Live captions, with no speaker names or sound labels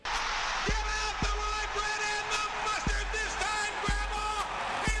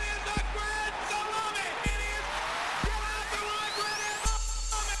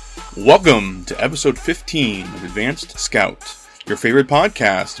Welcome to episode 15 of Advanced Scout, your favorite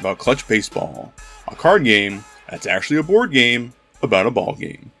podcast about Clutch Baseball, a card game that's actually a board game about a ball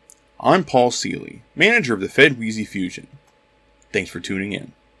game. I'm Paul Seeley, manager of the FedWeezy Fusion. Thanks for tuning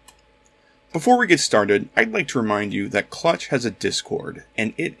in. Before we get started, I'd like to remind you that Clutch has a Discord,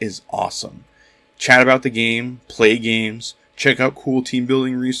 and it is awesome. Chat about the game, play games, check out cool team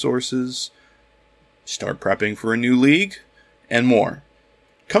building resources, start prepping for a new league, and more.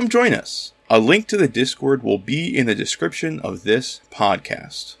 Come join us. A link to the Discord will be in the description of this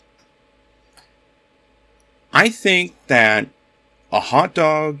podcast. I think that a hot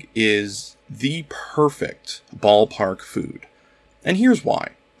dog is the perfect ballpark food. And here's why.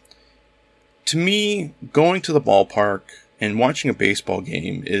 To me, going to the ballpark and watching a baseball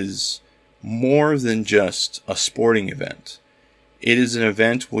game is more than just a sporting event. It is an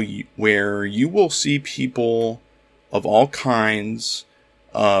event where you will see people of all kinds,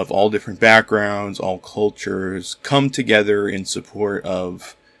 of all different backgrounds, all cultures, come together in support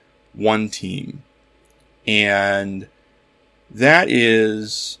of one team. And that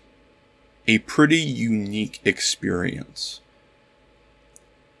is a pretty unique experience.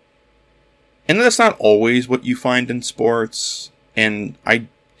 And that's not always what you find in sports, and I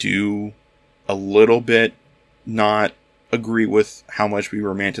do a little bit not agree with how much we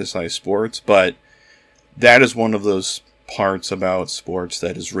romanticize sports, but that is one of those parts about sports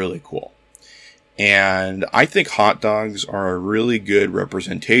that is really cool. And I think hot dogs are a really good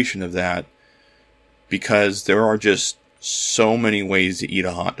representation of that because there are just so many ways to eat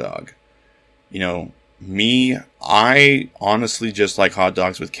a hot dog. You know, I honestly just like hot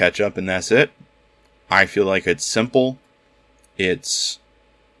dogs with ketchup and that's it. I feel like it's simple. It's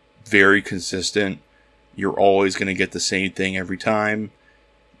very consistent. You're always going to get the same thing every time.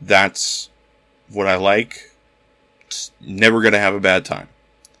 That's what I like. It's never going to have a bad time.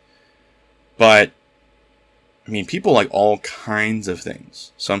 But, I mean, people like all kinds of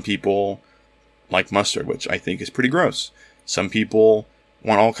things. Some people like mustard, which I think is pretty gross. Some people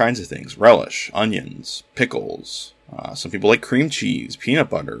want all kinds of things. Relish, onions, pickles. Some people like cream cheese, peanut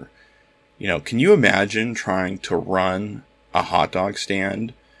butter. You know, can you imagine trying to run a hot dog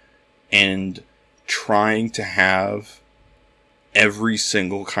stand and trying to have every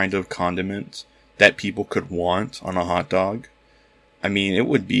single kind of condiment that people could want on a hot dog? I mean, it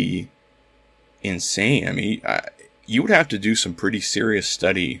would be insane. I mean, you would have to do some pretty serious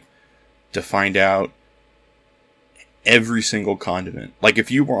study to find out every single condiment. Like if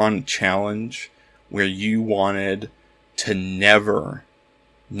you were on a challenge where you wanted to never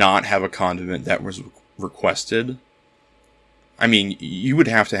not have a condiment that was requested, I mean, you would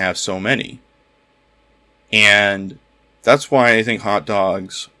have to have so many. And that's why I think hot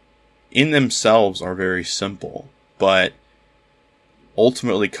dogs in themselves are very simple, but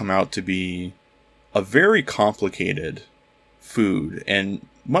ultimately come out to be a very complicated food, and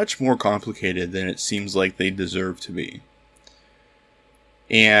much more complicated than it seems like they deserve to be.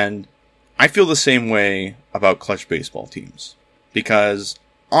 And I feel the same way about Clutch baseball teams, because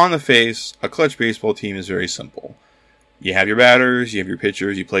on the face, a Clutch baseball team is very simple. You have your batters, you have your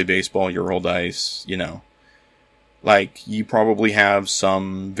pitchers, you play baseball, you roll dice, you know. Like, you probably have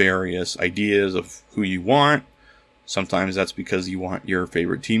some various ideas of who you want. Sometimes that's because you want your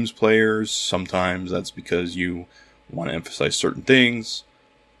favorite team's players. Sometimes that's because you want to emphasize certain things.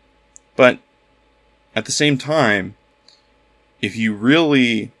 But at the same time, if you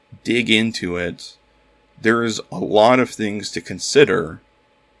really dig into it, there's a lot of things to consider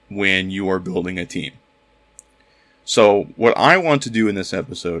when you are building a team. So what I want to do in this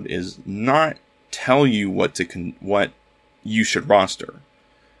episode is not tell you what you should roster,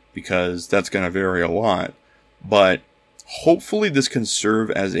 because that's going to vary a lot, but hopefully this can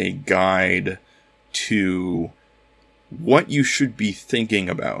serve as a guide to what you should be thinking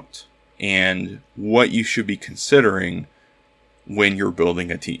about and what you should be considering when you're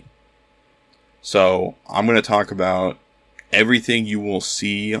building a team. So I'm going to talk about everything you will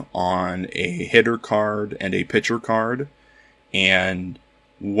see on a hitter card and a pitcher card, and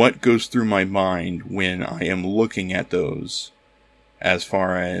what goes through my mind when I am looking at those, as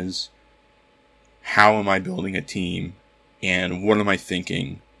far as how am I building a team and what am I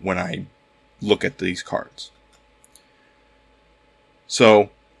thinking when I look at these cards. So,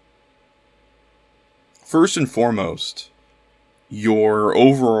 first and foremost, your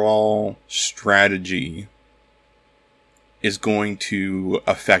overall strategy is going to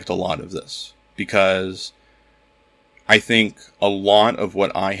affect a lot of this, because I think a lot of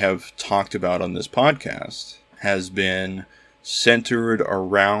what I have talked about on this podcast has been centered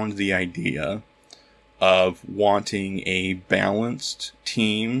around the idea of wanting a balanced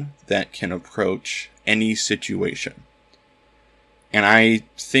team that can approach any situation. And I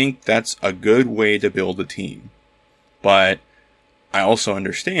think that's a good way to build a team. But I also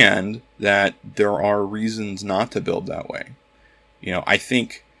understand that there are reasons not to build that way. I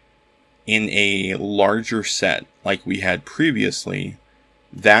think in a larger set like we had previously,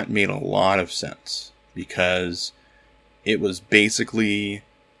 that made a lot of sense because it was basically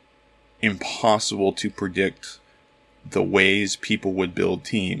impossible to predict the ways people would build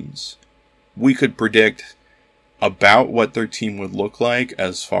teams. We could predict about what their team would look like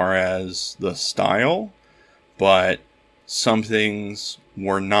as far as the style, but some things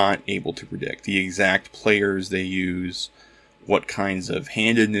we're not able to predict. The exact players they use, what kinds of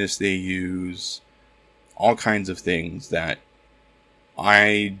handedness they use, all kinds of things that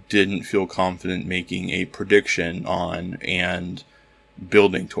I didn't feel confident making a prediction on and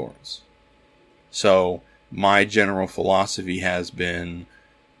building towards. So my general philosophy has been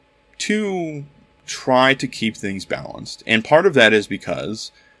to try to keep things balanced. And part of that is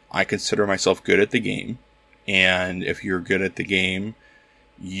because I consider myself good at the game. And if you're good at the game,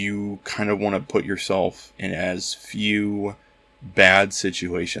 you kind of want to put yourself in as few bad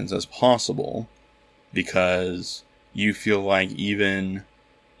situations as possible, because you feel like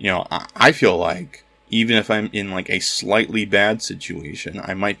I feel like even if I'm in like a slightly bad situation,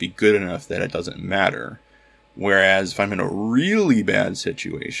 I might be good enough that it doesn't matter. Whereas if I'm in a really bad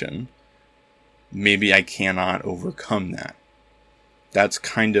situation, maybe I cannot overcome that. That's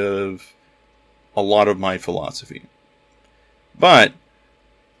kind of a lot of my philosophy. But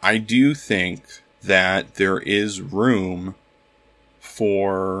I do think that there is room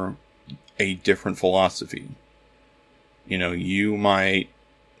for a different philosophy. You might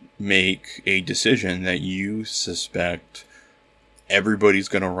make a decision that you suspect everybody's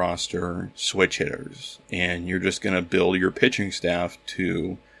going to roster switch hitters, and you're just going to build your pitching staff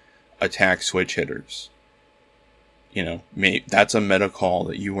to attack switch hitters. That's a meta call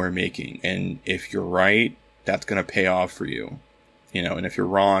that you are making, and if you're right, that's going to pay off for you. And if you're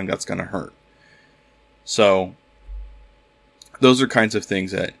wrong, that's going to hurt. So those are kinds of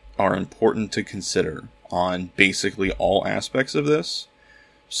things that are important to consider on basically all aspects of this.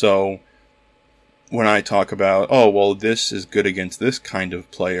 So when I talk about, this is good against this kind of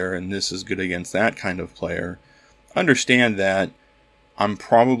player and this is good against that kind of player, understand that I'm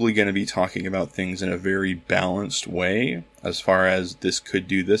probably going to be talking about things in a very balanced way as far as this could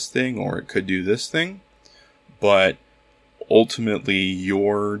do this thing or it could do this thing. But ultimately,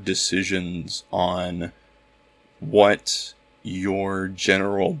 your decisions on what your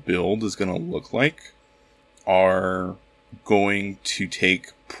general build is going to look like are going to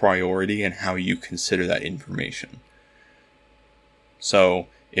take priority in how you consider that information. So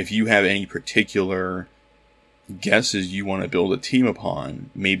if you have any particular guesses you want to build a team upon,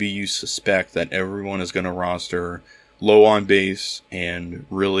 maybe you suspect that everyone is going to roster low on base and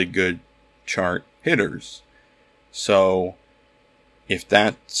really good chart hitters. So if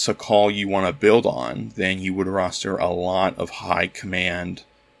that's a call you want to build on, then you would roster a lot of high command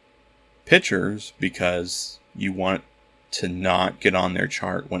pitchers because you want to not get on their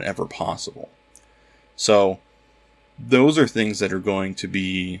chart whenever possible. So those are things that are going to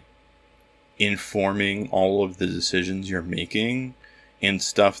be informing all of the decisions you're making, and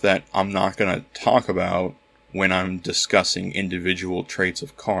stuff that I'm not going to talk about when I'm discussing individual traits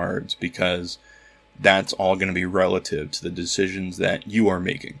of cards, because that's all going to be relative to the decisions that you are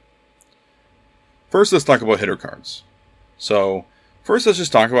making. First, let's talk about hitter cards. So first, let's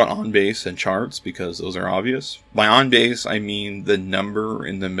just talk about on base and charts, because those are obvious. By on base, I mean the number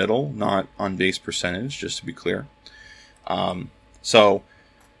in the middle, not on base percentage, just to be clear. So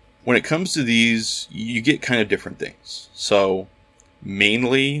when it comes to these, you get kind of different things. So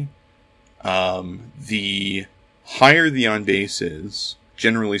mainly, the higher the on base is,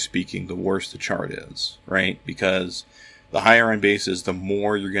 generally speaking, the worse the chart is, right? Because the higher on base is, the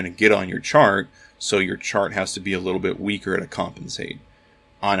more you're going to get on your chart, so your chart has to be a little bit weaker to compensate.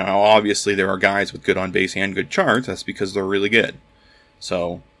 Now, obviously, there are guys with good on base and good charts. That's because they're really good.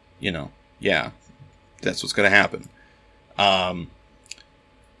 So, that's what's going to happen.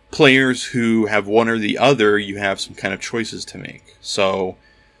 Players who have one or the other, you have some kind of choices to make. So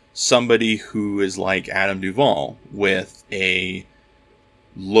somebody who is like Adam Duvall with a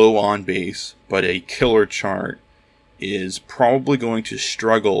low on base but a killer chart is probably going to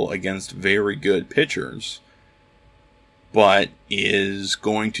struggle against very good pitchers, but is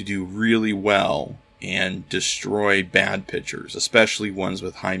going to do really well and destroy bad pitchers, especially ones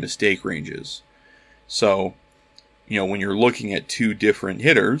with high mistake ranges. So, when you're looking at two different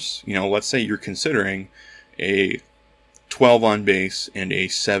hitters, let's say you're considering a 12 on base and a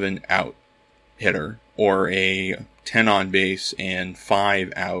 7 out hitter, or a 10 on base and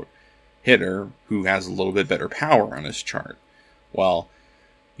 5 out hitter who has a little bit better power on his chart. Well,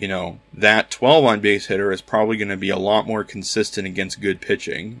 that 12 on base hitter is probably going to be a lot more consistent against good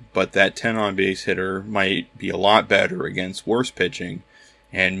pitching, but that 10 on base hitter might be a lot better against worse pitching,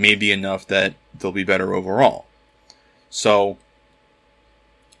 and maybe enough that they'll be better overall. So,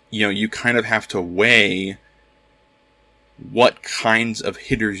 you kind of have to weigh what kinds of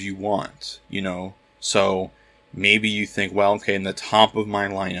hitters you want, So, maybe you think, well, okay, in the top of my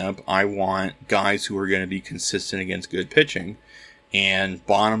lineup, I want guys who are going to be consistent against good pitching. And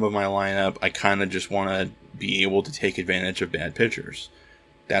bottom of my lineup, I kind of just want to be able to take advantage of bad pitchers.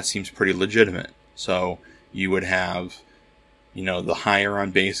 That seems pretty legitimate. So you would have, the higher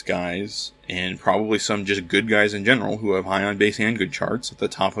on base guys, and probably some just good guys in general who have high on base and good charts at the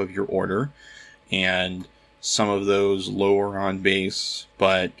top of your order. And some of those lower on base,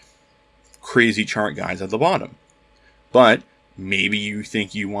 but crazy chart guys at the bottom. But maybe you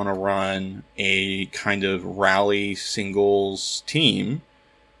think you want to run a kind of rally singles team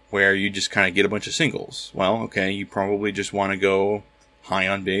where you just kind of get a bunch of singles. Well, okay, you probably just want to go high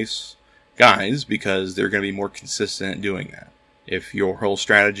on base guys because they're going to be more consistent at doing that. If your whole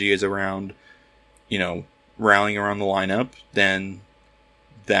strategy is around, rallying around the lineup, then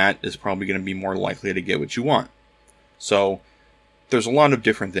that is probably going to be more likely to get what you want. So there's a lot of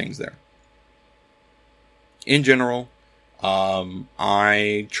different things there. In general,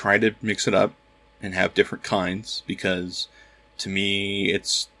 I try to mix it up and have different kinds because to me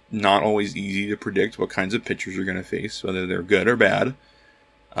it's not always easy to predict what kinds of pitchers you're going to face, whether they're good or bad.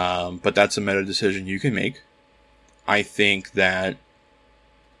 But that's a meta decision you can make. I think that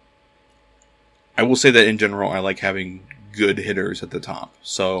I will say that in general I like having good hitters at the top.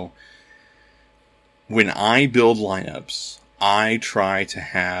 So when I build lineups, I try to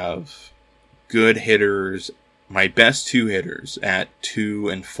have good hitters, my best 2 hitters at 2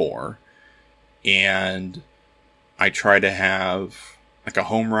 and 4, and I try to have like a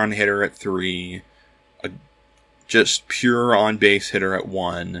home run hitter at 3, a just pure on base hitter at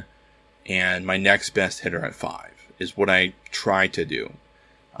 1, and my next best hitter at 5 is what I try to do.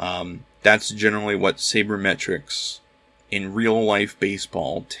 That's generally what sabermetrics in real life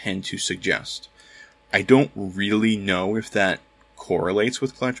baseball tend to suggest. I don't really know if that correlates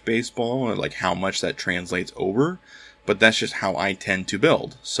with clutch baseball or like how much that translates over, but that's just how I tend to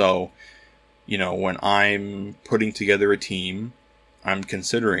build. So, when I'm putting together a team, I'm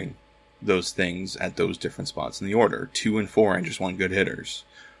considering those things at those different spots in the order. 2 and 4, I just want good hitters.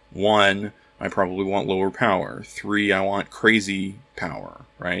 1, I probably want lower power. 3, I want crazy power,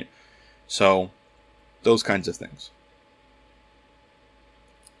 right? So, those kinds of things.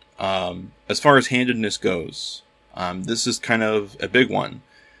 As far as handedness goes, this is kind of a big one.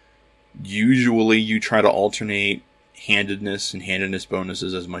 Usually you try to alternate handedness and handedness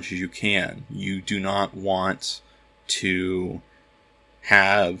bonuses as much as you can. You do not want to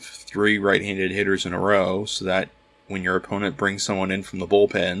have 3 right-handed hitters in a row so that when your opponent brings someone in from the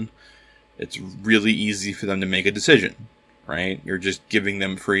bullpen, it's really easy for them to make a decision, right? You're just giving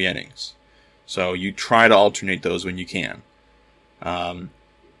them free innings. So you try to alternate those when you can.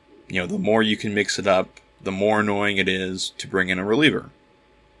 The more you can mix it up, the more annoying it is to bring in a reliever.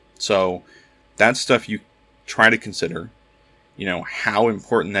 So that's stuff you try to consider. How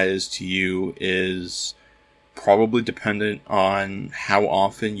important that is to you is probably dependent on how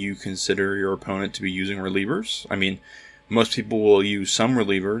often you consider your opponent to be using relievers. I mean, most people will use some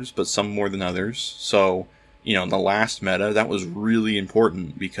relievers, but some more than others. So, in the last meta, that was really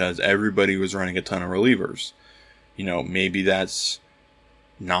important because everybody was running a ton of relievers. Maybe that's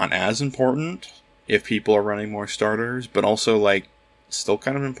not as important if people are running more starters, but also still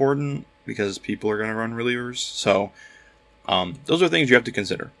kind of important because people are going to run relievers. So those are things you have to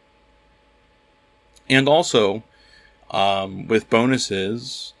consider. And also with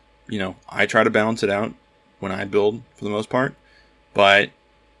bonuses, I try to balance it out when I build for the most part, but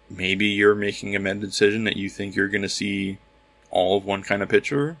maybe you're making a meta decision that you think you're going to see all of one kind of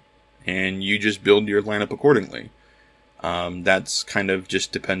pitcher and you just build your lineup accordingly. That's kind of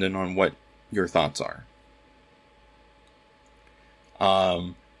just dependent on what your thoughts are.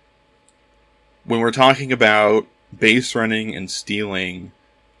 When we're talking about base running and stealing,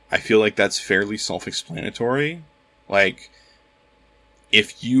 I feel like that's fairly self-explanatory.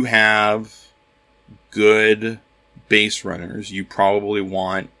 If you have good base runners, you probably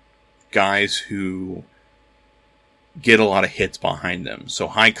want guys who get a lot of hits behind them. So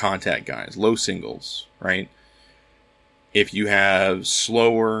high contact guys, low singles, right? If you have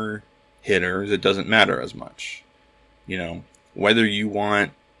slower hitters, it doesn't matter as much. You know, whether you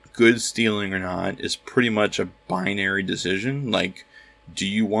want good stealing or not is pretty much a binary decision. Like, do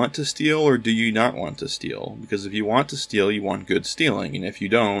you want to steal or do you not want to steal? Because if you want to steal, you want good stealing. And if you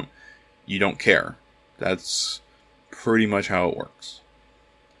don't care. That's pretty much how it works.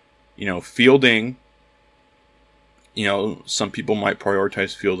 You know, fielding, you know, some people might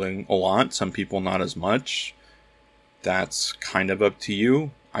prioritize fielding a lot. Some people not as much. That's kind of up to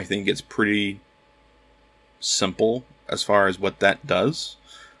you. I think it's pretty simple as far as what that does.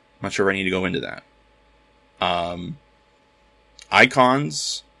 I'm not sure if I need to go into that.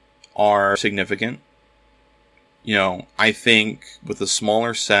 Icons are significant. You know, I think with a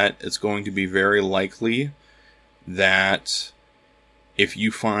smaller set, it's going to be very likely that if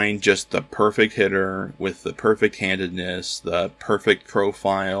you find just the perfect hitter with the perfect handedness, the perfect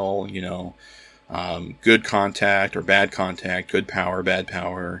profile, you know, good contact or bad contact, good power, bad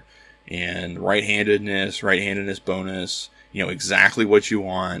power, and right-handedness bonus, you know, exactly what you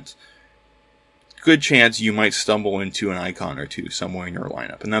want, good chance you might stumble into an icon or two somewhere in your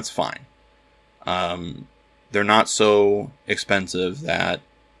lineup, and that's fine. They're not so expensive that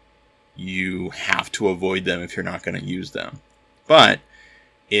you have to avoid them if you're not going to use them. But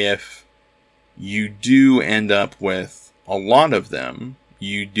if you do end up with a lot of them,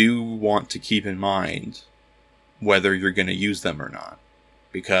 you do want to keep in mind whether you're going to use them or not.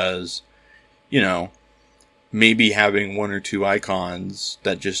 Because, you know, maybe having one or two icons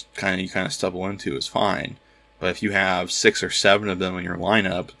that just you kind of stumble into is fine. But if you have 6 or 7 of them in your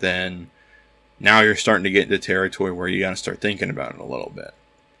lineup, then now you're starting to get into territory where you got to start thinking about it a little bit.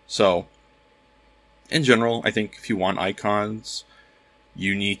 So, in general, I think if you want icons,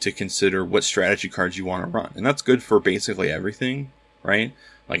 you need to consider what strategy cards you want to run. And that's good for basically everything, right?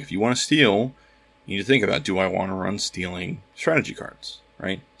 Like if you want to steal, you need to think about, do I want to run stealing strategy cards,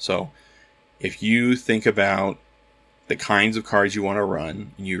 right? So if you think about the kinds of cards you want to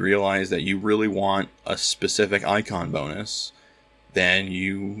run, and you realize that you really want a specific icon bonus, then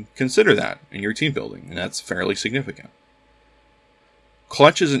you consider that in your team building, and that's fairly significant.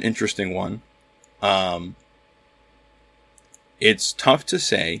 Clutch is an interesting one. It's tough to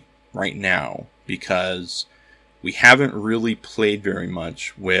say right now because we haven't really played very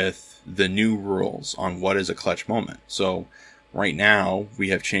much with the new rules on what is a clutch moment. So right now we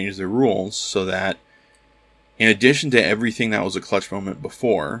have changed the rules so that in addition to everything that was a clutch moment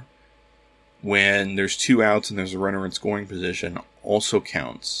before, when there's 2 outs and there's a runner in scoring position, also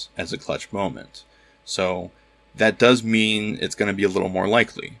counts as a clutch moment. So that does mean it's going to be a little more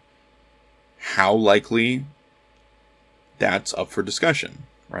likely. How likely? That's up for discussion,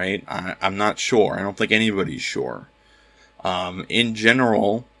 right? I'm not sure. I don't think anybody's sure. In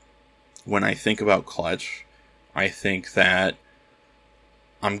general, when I think about clutch, I think that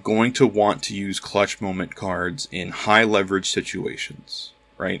I'm going to want to use clutch moment cards in high leverage situations,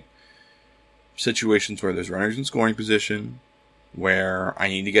 right? Situations where there's runners in scoring position, where I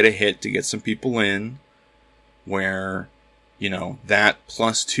need to get a hit to get some people in, where, you know, that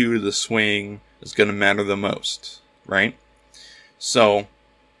 +2 to the swing is going to matter the most, right? So,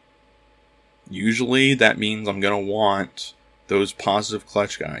 usually that means I'm going to want those positive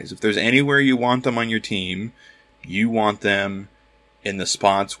clutch guys. If there's anywhere you want them on your team, you want them in the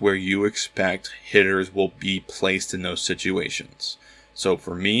spots where you expect hitters will be placed in those situations. So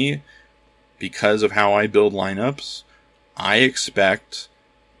for me, because of how I build lineups, I expect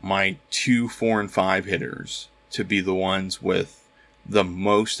my 2, 4, and 5 hitters to be the ones with the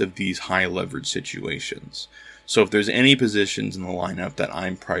most of these high leverage situations. So if there's any positions in the lineup that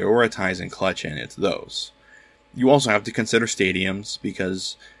I'm prioritizing clutch in, it's those. You also have to consider stadiums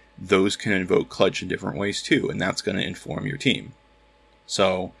because those can invoke clutch in different ways too, and that's going to inform your team.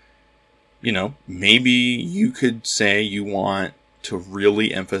 So, you know, maybe you could say you want to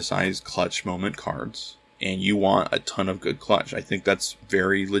really emphasize clutch moment cards and you want a ton of good clutch. I think that's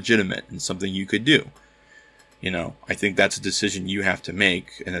very legitimate and something you could do. You know, I think that's a decision you have to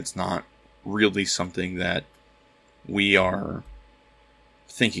make, and it's not really something that we are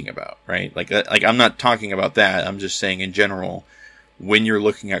thinking about, right? Like I'm not talking about that. I'm just saying in general, when you're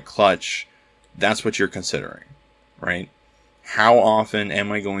looking at clutch, that's what you're considering, right? How often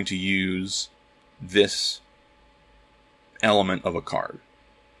am I going to use this element of a card?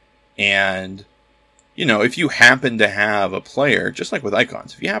 And, you know, if you happen to have a player, just like with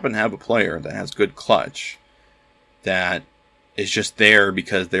icons, if you happen to have a player that has good clutch, that is just there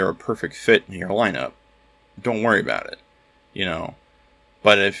because they're a perfect fit in your lineup, don't worry about it, you know.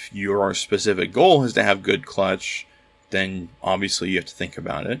 But if your specific goal is to have good clutch, then obviously you have to think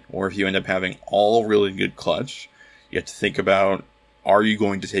about it. Or if you end up having all really good clutch, You have to think about, are you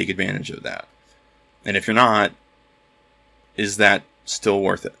going to take advantage of that? And if you're not, is that still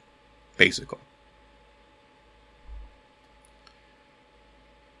worth it? Basically.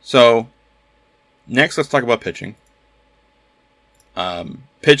 So, next let's talk about pitching.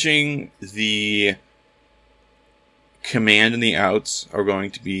 Pitching, the command and the outs are going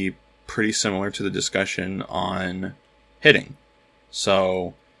to be pretty similar to the discussion on hitting.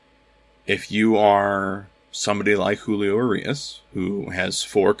 So, if you are somebody like Julio Urias, who has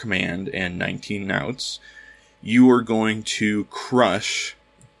 4 command and 19 outs, you are going to crush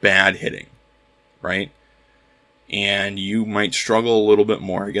bad hitting, right? And you might struggle a little bit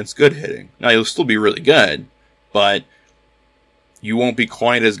more against good hitting. Now, you'll still be really good, but you won't be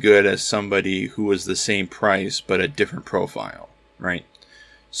quite as good as somebody who is the same price but a different profile, right?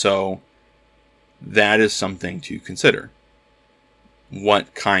 So, that is something to consider.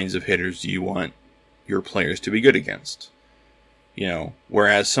 What kinds of hitters do you want your players to be good against? You know,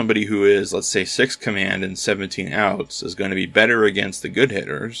 whereas somebody who is, let's say, 6 command and 17 outs is going to be better against the good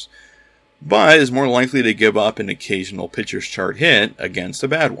hitters, but is more likely to give up an occasional pitcher's chart hit against a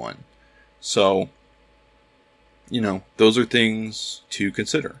bad one. So, you know, those are things to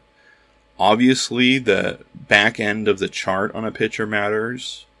consider. Obviously, the back end of the chart on a pitcher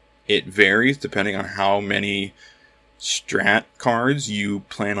matters. It varies depending on how many strat cards you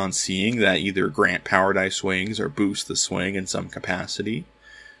plan on seeing that either grant power die swings or boost the swing in some capacity.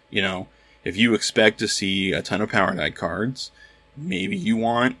 You know, if you expect to see a ton of power die cards, maybe you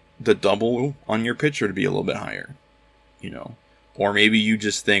want the double on your pitcher to be a little bit higher. You know, or maybe you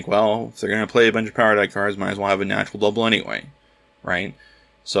just think, well, if they're going to play a bunch of power die cards, might as well have a natural double anyway, right?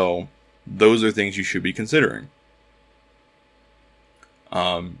 So, those are things you should be considering.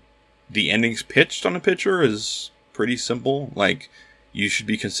 The innings pitched on a pitcher is pretty simple. Like, you should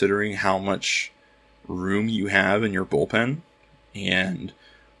be considering how much room you have in your bullpen and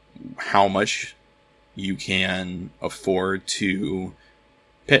how much you can afford to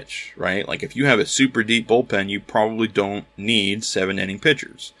pitch, right? Like, if you have a super deep bullpen, you probably don't need 7-inning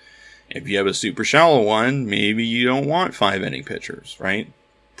pitchers. If you have a super shallow one, maybe you don't want 5-inning pitchers, right?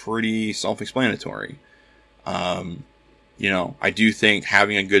 Pretty self-explanatory. You know, I do think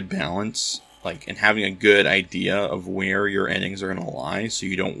having a good balance, like, and having a good idea of where your innings are going to lie so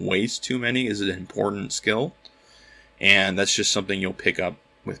you don't waste too many is an important skill. And that's just something you'll pick up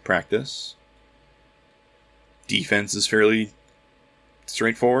with practice. Defense is fairly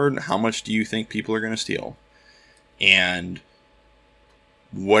straightforward. How much do you think people are going to steal? And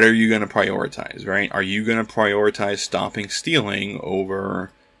what are you going to prioritize, right? Are you going to prioritize stopping stealing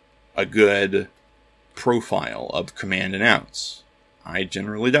over a good profile of command and outs? I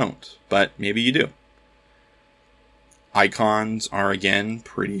generally don't, but maybe you do. Icons are, again,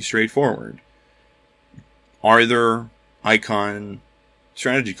 pretty straightforward. Are there icon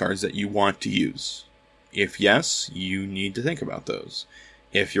strategy cards that you want to use? If yes, you need to think about those.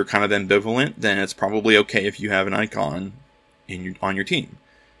 If you're kind of ambivalent, then it's probably okay if you have an icon on your team.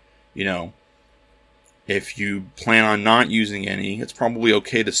 You know, if you plan on not using any, it's probably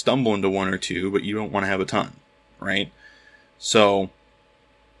okay to stumble into 1 or 2, but you don't want to have a ton, right? So,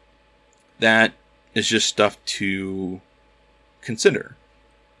 that is just stuff to consider.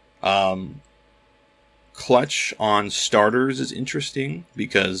 Clutch on starters is interesting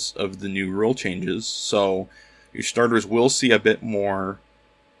because of the new rule changes. So, your starters will see a bit more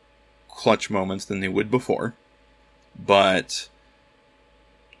clutch moments than they would before. But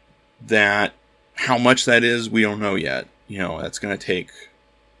that, how much that is, we don't know yet. You know, that's going to take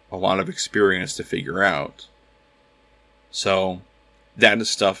a lot of experience to figure out. So, that is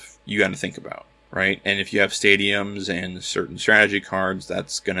stuff you got to think about, right? And if you have stadiums and certain strategy cards,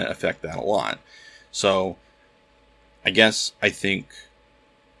 that's going to affect that a lot. So, I think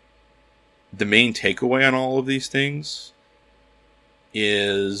the main takeaway on all of these things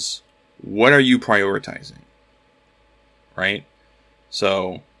is, what are you prioritizing, right?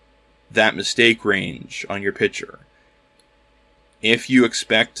 So, that mistake range on your pitcher. If you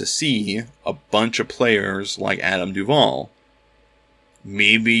expect to see a bunch of players like Adam Duvall,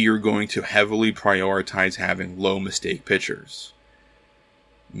 maybe you're going to heavily prioritize having low mistake pitchers.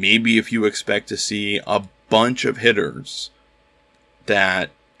 Maybe if you expect to see a bunch of hitters that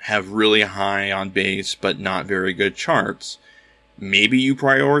have really high on base but not very good charts, maybe you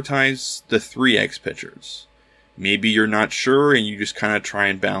prioritize the 3x pitchers. Maybe you're not sure and you just kind of try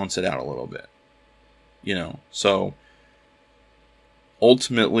and balance it out a little bit. You know, so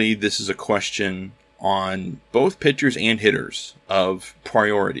ultimately this is a question on both pitchers and hitters of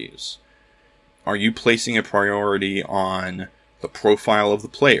priorities. Are you placing a priority on the profile of the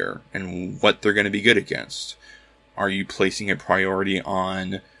player and what they're going to be good against? Are you placing a priority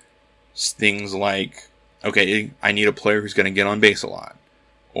on things like, okay, I need a player who's going to get on base a lot,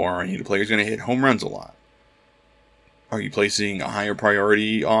 or I need a player who's going to hit home runs a lot? Are you placing a higher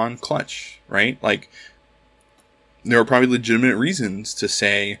priority on clutch, right? Like, there are probably legitimate reasons to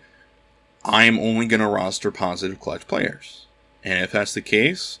say, I'm only going to roster positive clutch players. And if that's the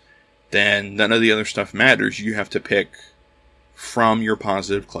case, then none of the other stuff matters. You have to pick from your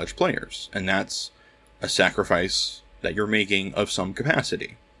positive clutch players. And that's a sacrifice that you're making of some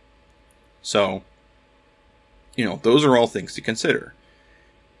capacity. So, those are all things to consider.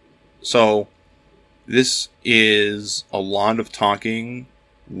 So, this is a lot of talking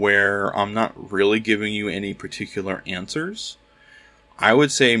where I'm not really giving you any particular answers. I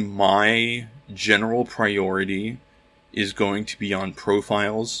would say my general priority is going to be on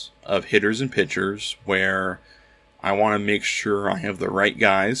profiles of hitters and pitchers, where I want to make sure I have the right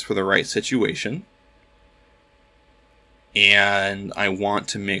guys for the right situation. And I want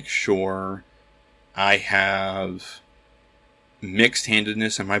to make sure I have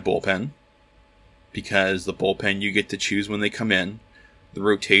mixed-handedness in my bullpen, because the bullpen you get to choose when they come in. The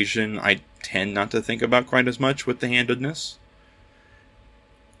rotation I tend not to think about quite as much with the handedness.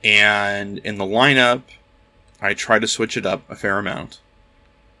 And in the lineup, I try to switch it up a fair amount,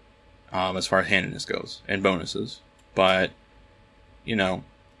 as far as handedness goes, and bonuses. But,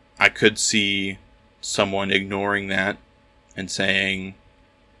 I could see someone ignoring that and saying,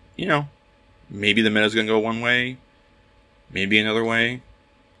 maybe the meta's going to go one way, maybe another way.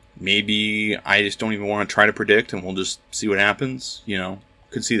 Maybe I just don't even want to try to predict and we'll just see what happens.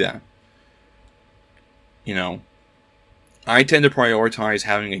 Could see that. I tend to prioritize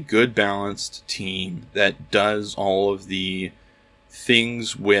having a good balanced team that does all of the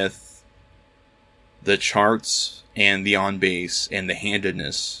things with the charts and the on base and the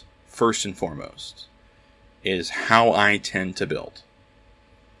handedness first and foremost, is how I tend to build.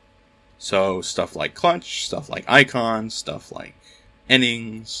 So stuff like clutch, stuff like icons, stuff like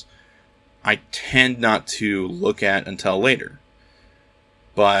innings, I tend not to look at until later.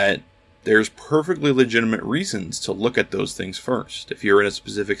 But there's perfectly legitimate reasons to look at those things first. If you're in a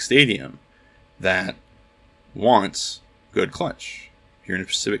specific stadium that wants good clutch, if you're in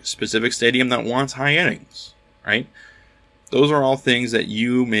a specific stadium that wants high innings, right? Those are all things that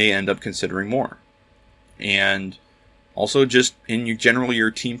you may end up considering more. And also just in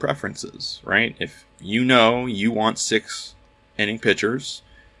your team preferences, right? If you want 6 inning pitchers,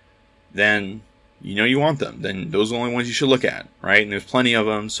 then you want them. Then those are the only ones you should look at, right? And there's plenty of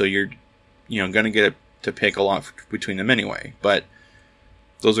them, so you're going to get to pick a lot between them anyway. But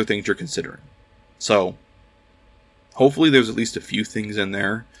those are things you're considering. So hopefully there's at least a few things in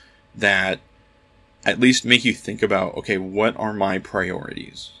there that at least make you think about, okay, what are my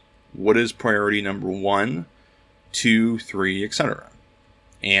priorities? What is priority number 1, 2, 3, etc.?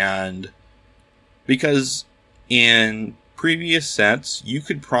 And because in previous sets, you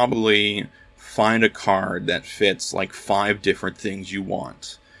could probably find a card that fits like 5 different things you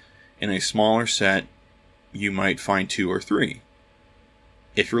want. In a smaller set, you might find 2 or 3.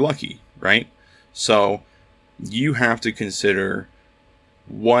 If you're lucky, right? So you have to consider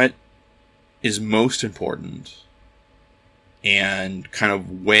what is most important and kind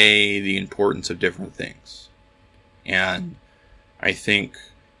of weigh the importance of different things. And I think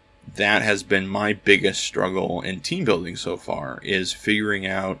that has been my biggest struggle in team building so far, is figuring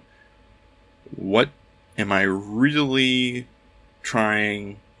out what am I really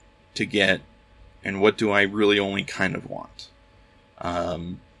trying to get and what do I really only kind of want.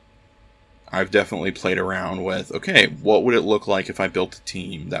 I've definitely played around with, okay, what would it look like if I built a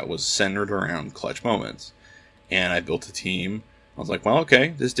team that was centered around clutch moments? And I built a team, I was like, well, okay,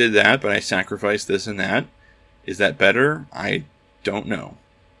 this did that, but I sacrificed this and that. Is that better? I don't know.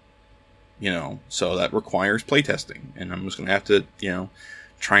 So that requires playtesting, and I'm just going to have to,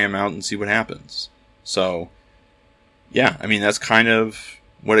 try them out and see what happens. So, yeah, I mean, that's kind of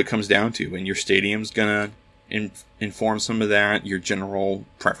what it comes down to. And your stadium's going to inform some of that. Your general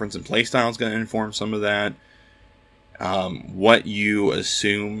preference and playstyle is going to inform some of that. What you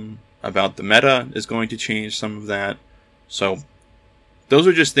assume about the meta is going to change some of that. So, those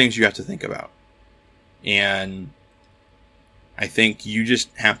are just things you have to think about. And I think you just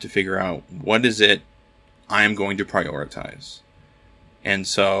have to figure out, what is it I'm going to prioritize? And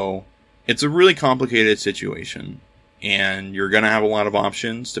so it's a really complicated situation, and you're going to have a lot of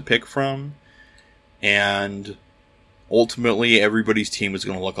options to pick from, and ultimately everybody's team is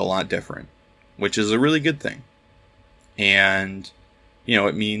going to look a lot different, which is a really good thing. And,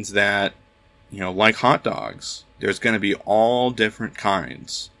 it means that, like hot dogs, there's going to be all different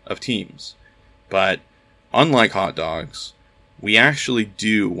kinds of teams, but unlike hot dogs, we actually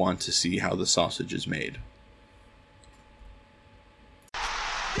do want to see how the sausage is made.